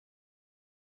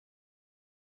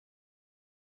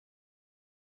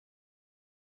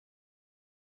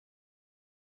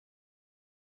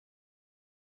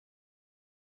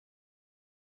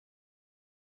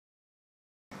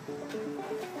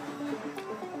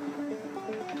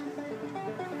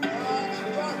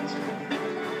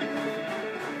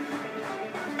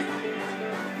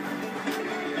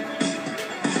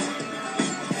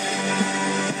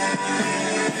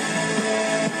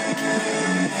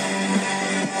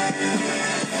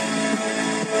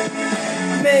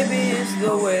Maybe it's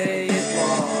the way it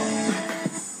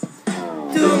was.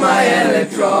 To my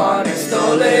electronic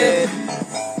stolen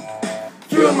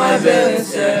through my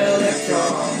valence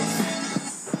electrons,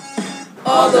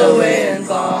 all the way and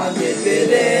bonded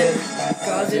with it,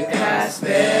 cause it has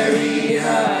very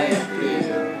high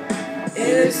appeal.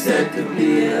 It is said to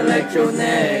be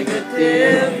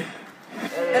electronegative.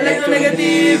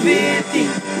 Electronegativity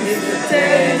is the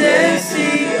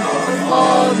tendency of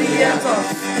all the atoms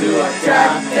to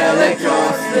attract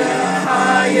electrons. The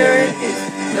higher it is,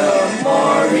 the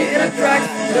more it attracts.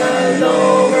 The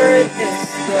lower it is,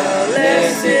 the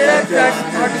less it attracts.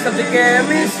 Artist of the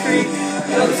chemistry,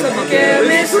 artist of the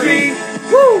chemistry.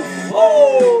 Woo!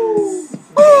 Woo!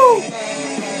 Woo!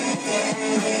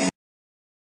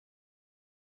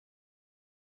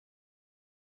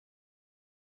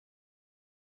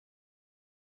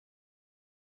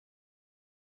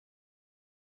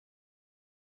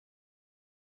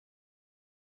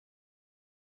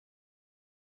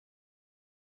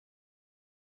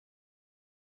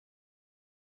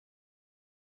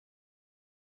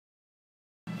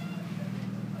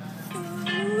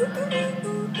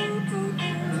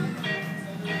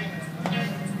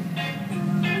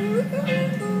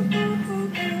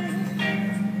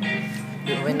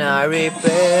 You and I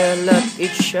repel at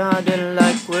each other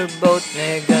like we're both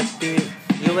negative.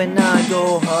 You and I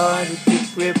go hard, we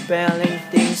keep repelling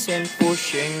things and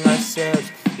pushing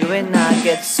ourselves. You and I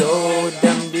get so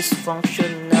damn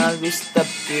dysfunctional, we stop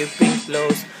keeping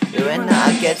close. You and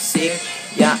I get sick,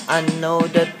 yeah I know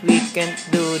that we can't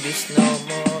do this no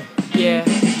more. Yeah,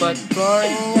 but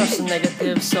boring, you're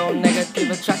so negative,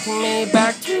 attracting me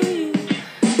back to you.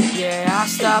 Yeah, I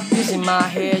stopped using my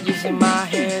head,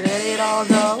 let it all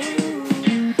go.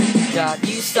 Got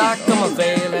you stuck on my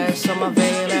valence,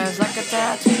 like a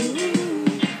tattoo.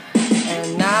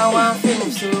 And now I'm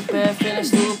feeling stupid,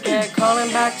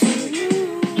 calling back to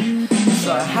you.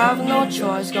 So I have no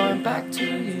choice going back to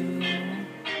you.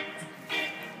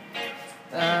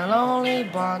 I'll only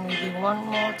bond with you one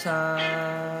more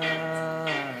time.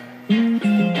 And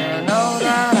I know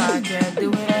that I can't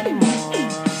do it anymore.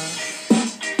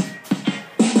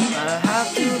 But I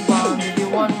have to bond with you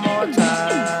one more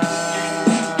time.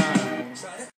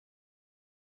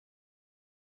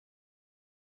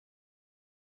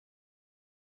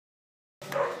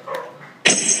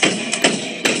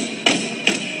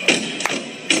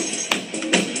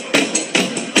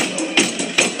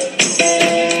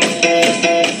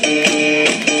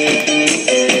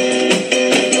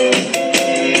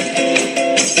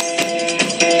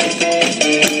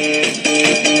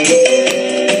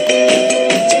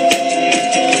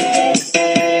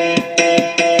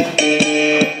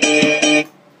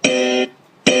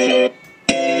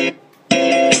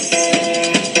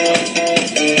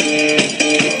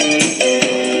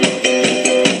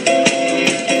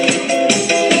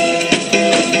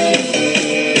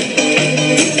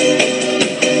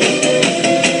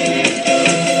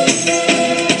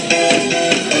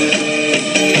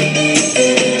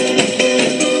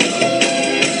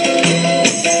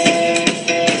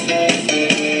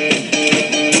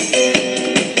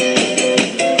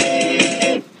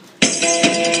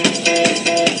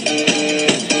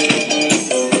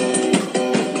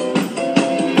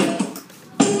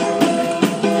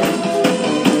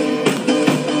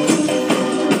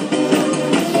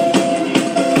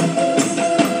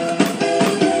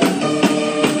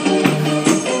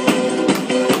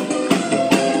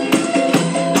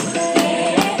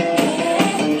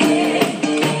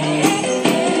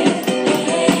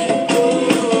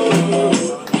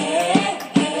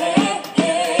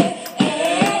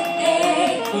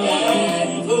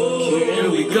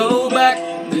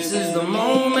 This is the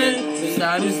moment, this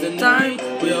time is the time.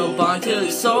 We'll bond till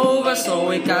it's over, so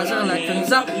we cancel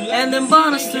electrons out and then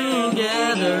bond us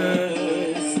together.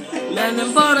 And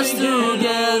then bond us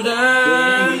together.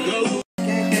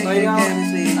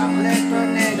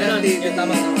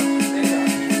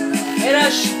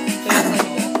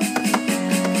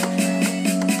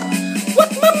 What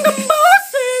the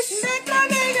boss is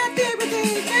electronegativity,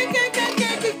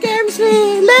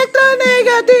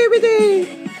 electronegativity.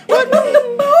 What the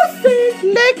boss is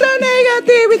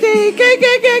electronegativity,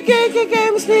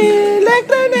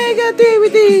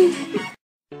 electronegativity.